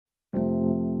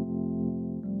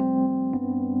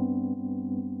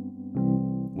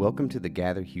Welcome to the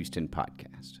Gather Houston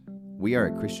podcast. We are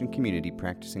a Christian community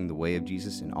practicing the way of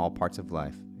Jesus in all parts of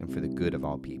life and for the good of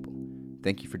all people.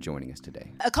 Thank you for joining us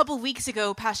today. A couple of weeks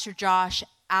ago, Pastor Josh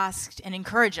asked and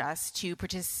encouraged us to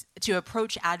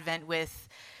approach Advent with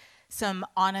some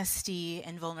honesty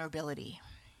and vulnerability.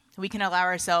 We can allow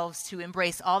ourselves to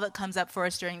embrace all that comes up for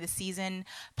us during the season,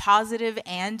 positive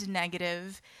and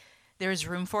negative. There's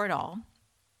room for it all.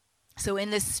 So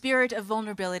in the spirit of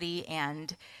vulnerability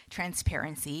and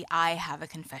transparency, I have a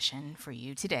confession for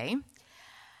you today.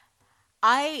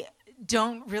 I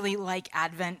don't really like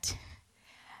Advent.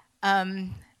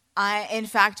 In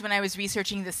fact, when I was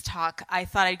researching this talk, I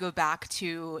thought I'd go back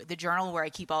to the journal where I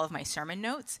keep all of my sermon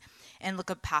notes and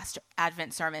look up past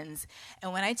Advent sermons.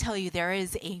 And when I tell you there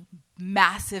is a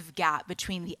massive gap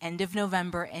between the end of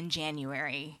November and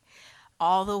January,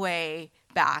 all the way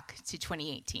back to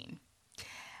 2018.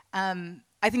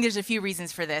 I think there's a few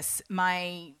reasons for this.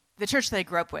 The church that I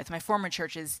grew up with, my former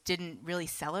churches, didn't really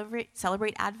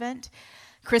celebrate Advent.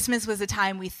 Christmas was a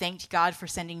time we thanked God for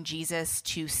sending Jesus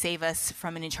to save us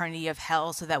from an eternity of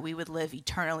hell so that we would live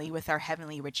eternally with our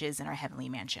heavenly riches in our heavenly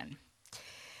mansion.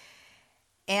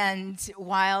 And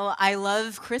while I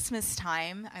love Christmas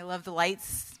time, I love the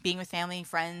lights, being with family,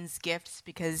 friends, gifts,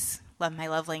 because my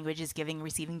love language is giving,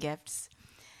 receiving gifts.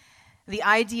 The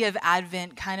idea of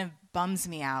Advent kind of bums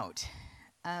me out.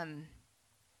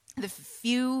 The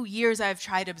few years I've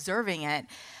tried observing it,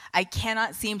 I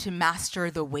cannot seem to master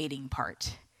the waiting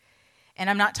part. And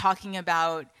I'm not talking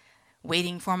about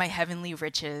waiting for my heavenly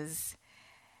riches.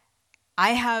 I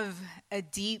have a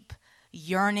deep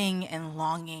yearning and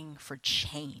longing for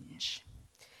change,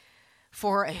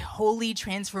 for a holy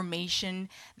transformation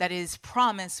that is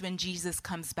promised when Jesus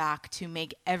comes back to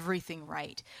make everything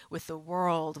right with the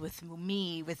world, with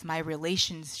me, with my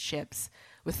relationships,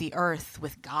 with the earth,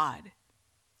 with God.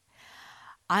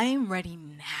 I'm ready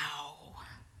now.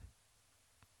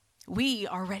 We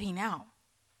are ready now.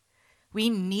 We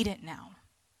need it now.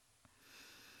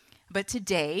 But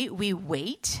today we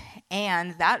wait,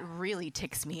 and that really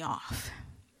ticks me off.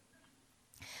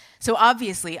 So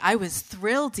obviously, I was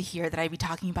thrilled to hear that I'd be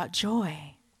talking about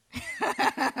joy.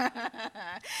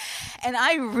 And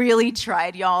I really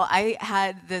tried, y'all. I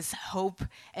had this hope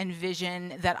and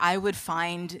vision that I would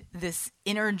find this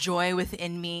inner joy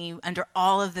within me under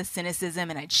all of the cynicism,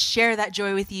 and I'd share that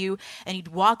joy with you, and you'd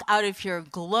walk out of here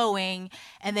glowing,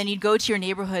 and then you'd go to your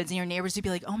neighborhoods, and your neighbors would be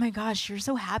like, "Oh my gosh, you're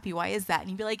so happy. Why is that?" And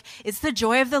you'd be like, "It's the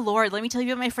joy of the Lord. Let me tell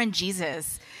you about my friend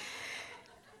Jesus."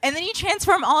 And then you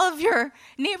transform all of your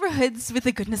neighborhoods with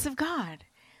the goodness of God.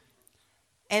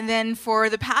 And then for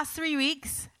the past 3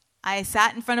 weeks, I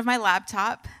sat in front of my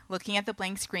laptop looking at the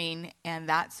blank screen, and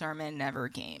that sermon never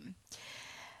came.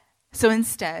 So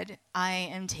instead, I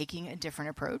am taking a different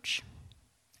approach.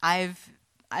 I've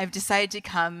decided to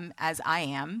come as I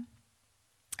am,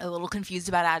 a little confused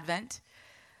about Advent,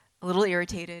 a little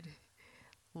irritated,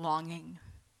 longing,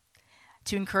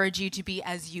 to encourage you to be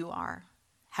as you are,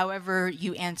 however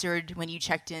you answered when you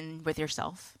checked in with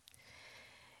yourself.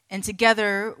 And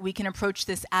together, we can approach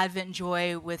this Advent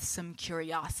joy with some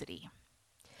curiosity.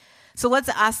 So let's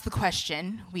ask the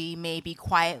question we may be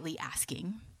quietly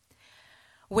asking.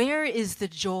 Where is the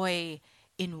joy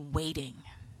in waiting?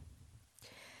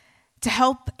 To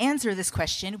help answer this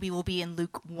question, we will be in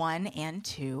Luke 1 and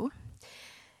 2.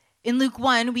 In Luke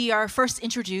 1, we are first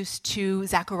introduced to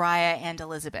Zechariah and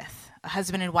Elizabeth, a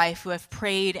husband and wife who have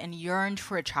prayed and yearned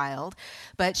for a child,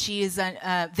 but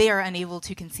they are unable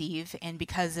to conceive, and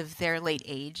because of their late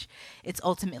age, it's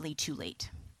ultimately too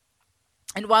late.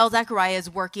 And while Zechariah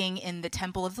is working in the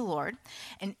temple of the Lord,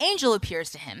 an angel appears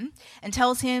to him and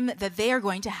tells him that they are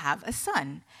going to have a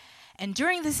son. And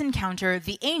during this encounter,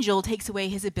 the angel takes away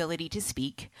his ability to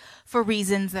speak for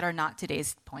reasons that are not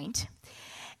today's point.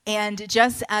 And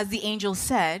just as the angel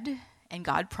said, and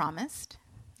God promised,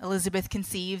 Elizabeth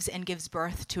conceives and gives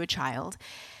birth to a child.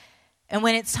 And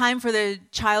when it's time for the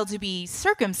child to be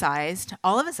circumcised,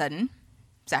 all of a sudden,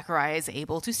 Zechariah is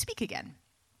able to speak again.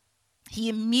 He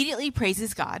immediately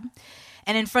praises God,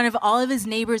 and in front of all of his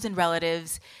neighbors and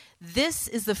relatives, this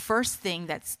is the first thing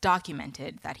that's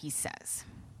documented that he says.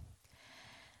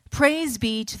 "Praise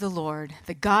be to the Lord,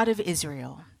 the God of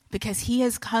Israel, because he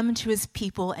has come to his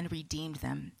people and redeemed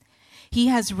them. He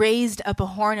has raised up a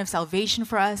horn of salvation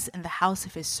for us in the house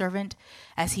of his servant,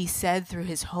 as he said through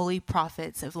his holy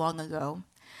prophets of long ago.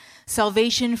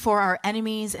 Salvation for our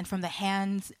enemies and from the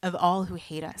hands of all who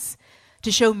hate us,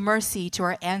 to show mercy to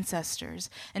our ancestors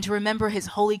and to remember his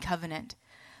holy covenant,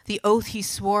 the oath he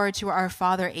swore to our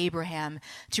father Abraham,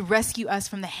 to rescue us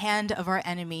from the hand of our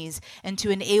enemies and to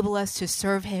enable us to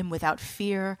serve him without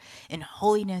fear, in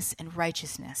holiness and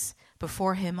righteousness,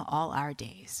 before him all our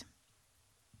days.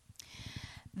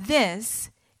 This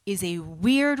is a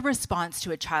weird response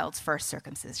to a child's first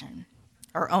circumcision,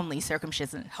 or only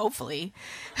circumcision, hopefully.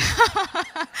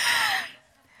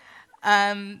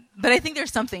 But I think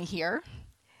there's something here.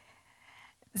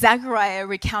 Zechariah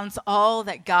recounts all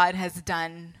that God has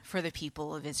done for the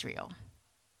people of Israel.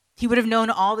 He would have known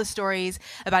all the stories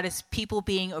about his people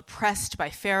being oppressed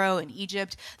by Pharaoh in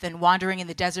Egypt, then wandering in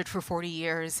the desert for 40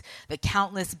 years, the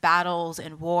countless battles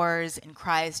and wars and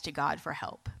cries to God for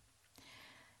help.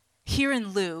 Here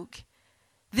in Luke,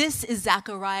 this is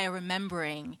Zechariah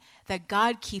remembering that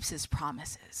God keeps his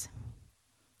promises.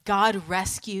 God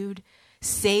rescued,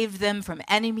 saved them from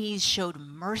enemies, showed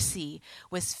mercy,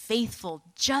 was faithful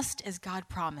just as God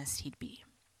promised he'd be.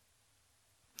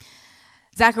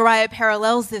 Zechariah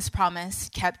parallels this promise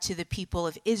kept to the people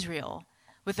of Israel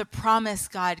with a promise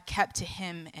God kept to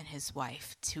him and his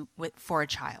wife for a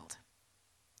child.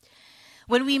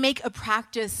 When we make a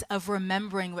practice of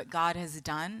remembering what God has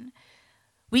done,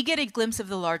 we get a glimpse of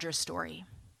the larger story.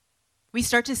 We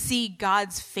start to see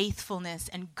God's faithfulness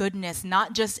and goodness,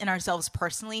 not just in ourselves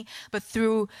personally, but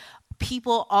through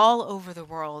people all over the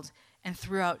world and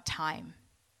throughout time.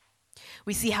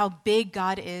 We see how big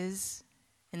God is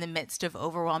in the midst of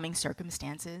overwhelming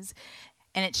circumstances,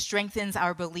 and it strengthens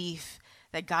our belief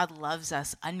that God loves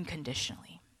us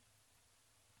unconditionally.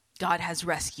 God has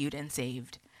rescued and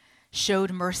saved,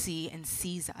 showed mercy and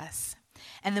sees us.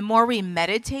 And the more we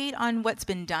meditate on what's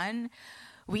been done,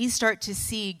 we start to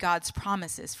see God's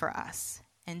promises for us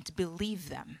and to believe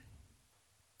them.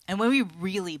 And when we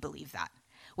really believe that,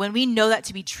 when we know that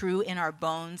to be true in our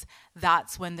bones,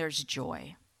 that's when there's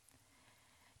joy.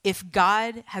 If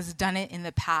God has done it in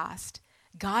the past,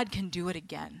 God can do it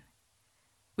again.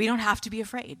 We don't have to be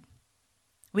afraid.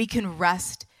 We can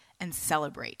rest and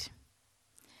celebrate.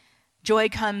 Joy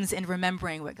comes in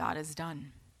remembering what God has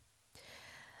done.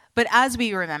 But as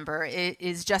we remember, it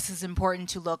is just as important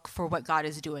to look for what God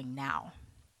is doing now.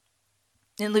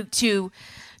 In Luke 2,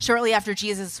 shortly after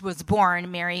Jesus was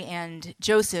born, Mary and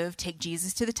Joseph take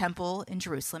Jesus to the temple in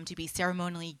Jerusalem to be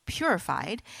ceremonially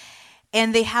purified,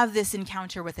 and they have this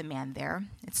encounter with a man there.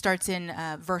 It starts in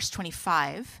verse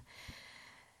 25.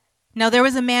 Now there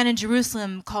was a man in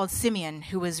Jerusalem called Simeon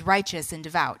who was righteous and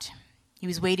devout. He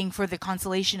was waiting for the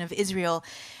consolation of Israel,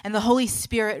 and the Holy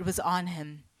Spirit was on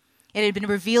him. It had been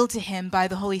revealed to him by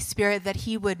the Holy Spirit that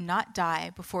he would not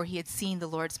die before he had seen the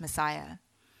Lord's Messiah.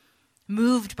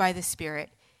 Moved by the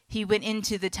Spirit, he went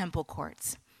into the temple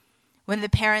courts. When the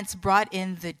parents brought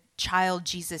in the child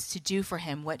Jesus to do for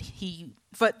him what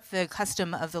the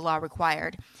custom of the law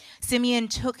required, Simeon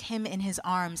took him in his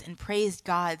arms and praised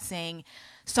God, saying,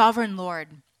 "Sovereign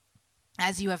Lord,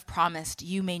 as you have promised,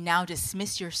 you may now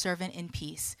dismiss your servant in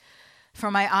peace. For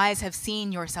my eyes have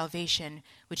seen your salvation,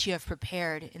 which you have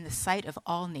prepared in the sight of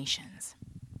all nations."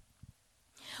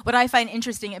 What I find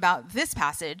interesting about this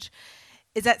passage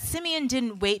is that Simeon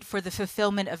didn't wait for the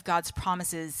fulfillment of God's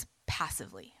promises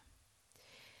passively.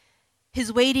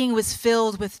 His waiting was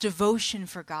filled with devotion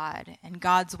for God and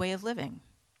God's way of living.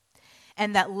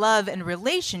 And that love and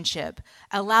relationship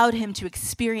allowed him to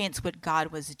experience what God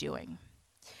was doing.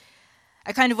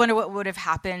 I kind of wonder what would have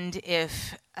happened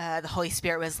if the Holy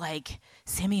Spirit was like,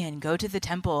 "Simeon, go to the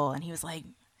temple." And he was like,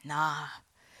 "Nah."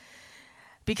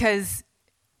 Because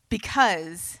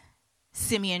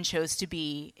Simeon chose to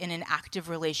be in an active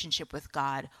relationship with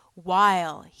God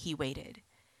while he waited.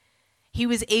 He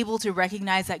was able to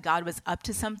recognize that God was up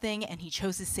to something, and he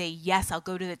chose to say, "Yes, I'll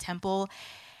go to the temple."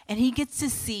 And he gets to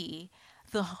see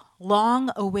the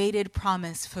long-awaited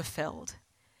promise fulfilled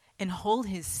and hold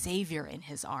his Savior in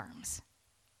his arms.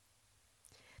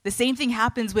 The same thing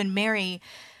happens with Mary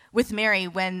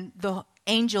when the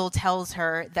angel tells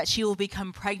her that she will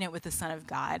become pregnant with the Son of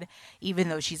God, even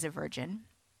though she's a virgin.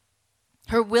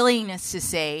 Her willingness to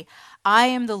say, "I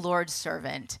am the Lord's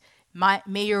servant,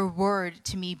 may your word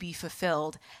to me be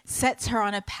fulfilled," sets her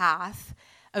on a path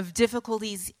of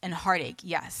difficulties and heartache,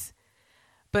 yes,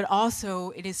 but also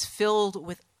it is filled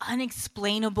with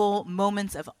unexplainable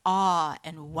moments of awe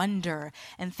and wonder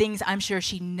and things I'm sure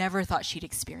she never thought she'd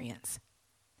experience.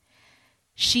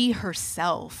 She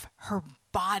herself, her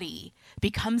body,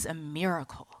 becomes a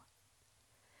miracle.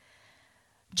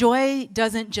 Joy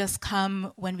doesn't just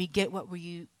come when we get what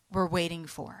we were waiting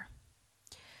for.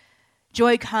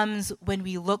 Joy comes when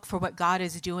we look for what God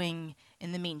is doing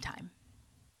in the meantime,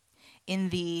 in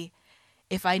the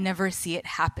 "if I never see it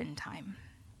happen" time,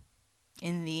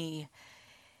 in the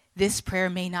 "this prayer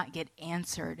may not get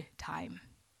answered" time.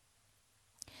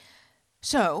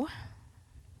 So,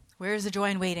 where's the joy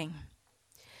in waiting?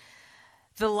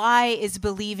 The lie is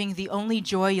believing the only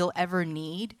joy you'll ever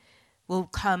need will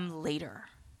come later.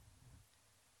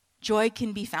 Joy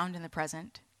can be found in the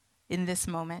present, in this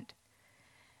moment.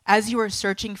 As you are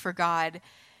searching for God,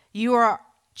 you are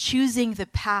choosing the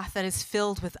path that is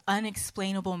filled with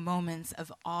unexplainable moments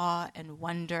of awe and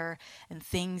wonder and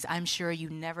things I'm sure you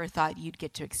never thought you'd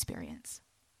get to experience.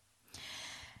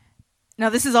 Now,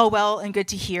 this is all well and good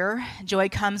to hear. Joy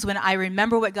comes when I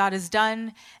remember what God has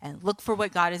done and look for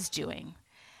what God is doing.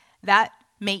 That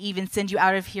may even send you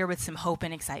out of here with some hope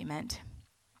and excitement.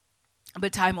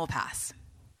 But time will pass.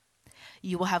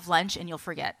 You will have lunch and you'll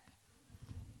forget.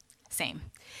 Same.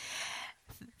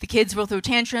 The kids will throw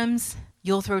tantrums.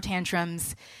 You'll throw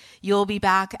tantrums. You'll be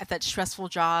back at that stressful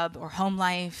job or home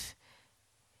life.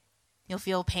 You'll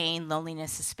feel pain,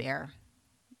 loneliness, despair.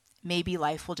 Maybe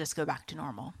life will just go back to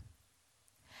normal.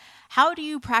 How do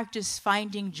you practice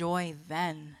finding joy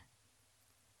then?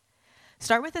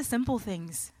 Start with the simple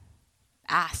things.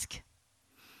 Ask.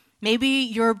 Maybe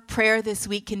your prayer this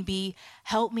week can be,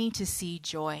 help me to see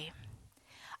joy.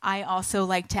 I also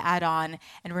like to add on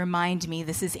and remind me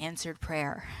this is answered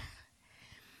prayer.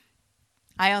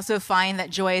 I also find that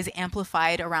joy is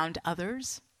amplified around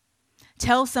others.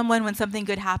 Tell someone when something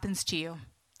good happens to you,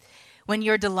 when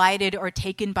you're delighted or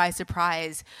taken by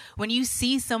surprise, when you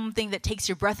see something that takes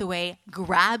your breath away,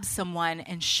 grab someone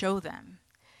and show them.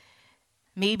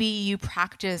 Maybe you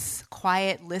practice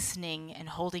quiet listening and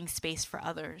holding space for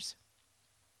others.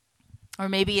 Or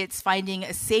maybe it's finding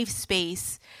a safe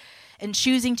space and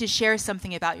choosing to share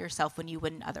something about yourself when you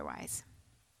wouldn't otherwise.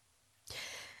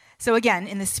 So again,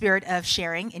 in the spirit of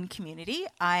sharing in community,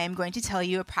 I am going to tell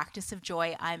you a practice of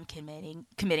joy I'm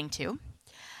committing to.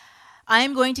 I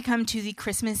am going to come to the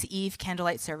Christmas Eve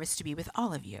candlelight service to be with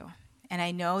all of you. And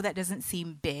I know that doesn't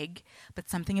seem big, but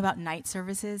something about night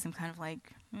services, I'm kind of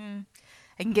like,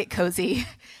 I can get cozy.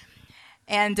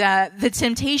 And the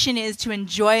temptation is to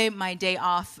enjoy my day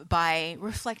off by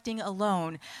reflecting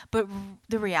alone. But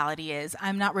the reality is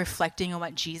I'm not reflecting on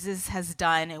what Jesus has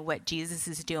done and what Jesus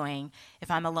is doing if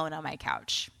I'm alone on my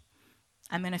couch.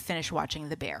 I'm going to finish watching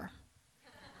The Bear.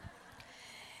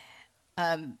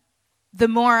 The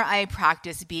more I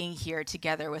practice being here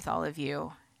together with all of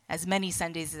you, as many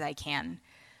Sundays as I can,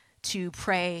 to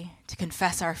pray, to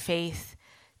confess our faith,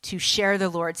 to share the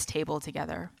Lord's table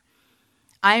together,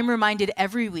 I am reminded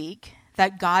every week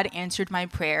that God answered my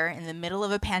prayer in the middle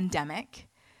of a pandemic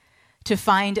to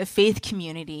find a faith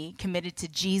community committed to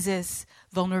Jesus,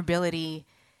 vulnerability,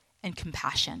 and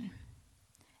compassion.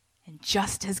 And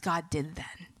just as God did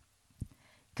then,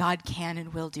 God can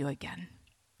and will do again.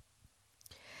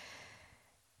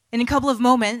 In a couple of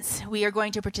moments, we are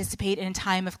going to participate in a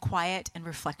time of quiet and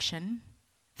reflection.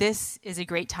 This is a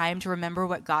great time to remember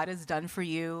what God has done for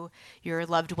you, your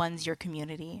loved ones, your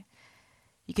community.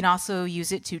 You can also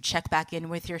use it to check back in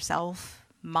with yourself,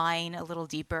 mine a little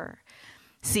deeper,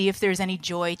 see if there's any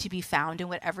joy to be found in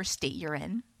whatever state you're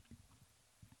in.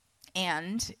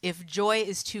 And if joy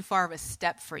is too far of a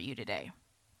step for you today,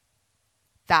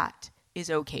 that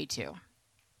is okay too.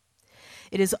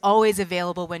 It is always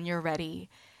available when you're ready.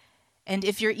 And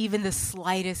if you're even the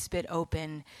slightest bit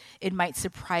open, it might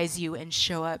surprise you and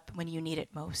show up when you need it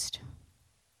most.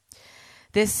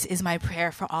 This is my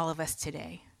prayer for all of us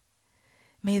today.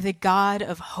 May the God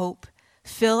of hope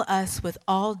fill us with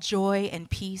all joy and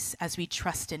peace as we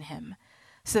trust in him,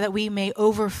 so that we may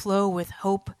overflow with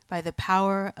hope by the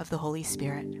power of the Holy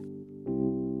Spirit.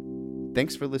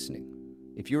 Thanks for listening.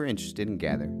 If you are interested in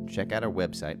Gather, check out our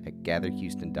website at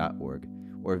gatherhouston.org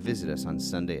or visit us on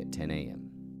Sunday at 10 a.m.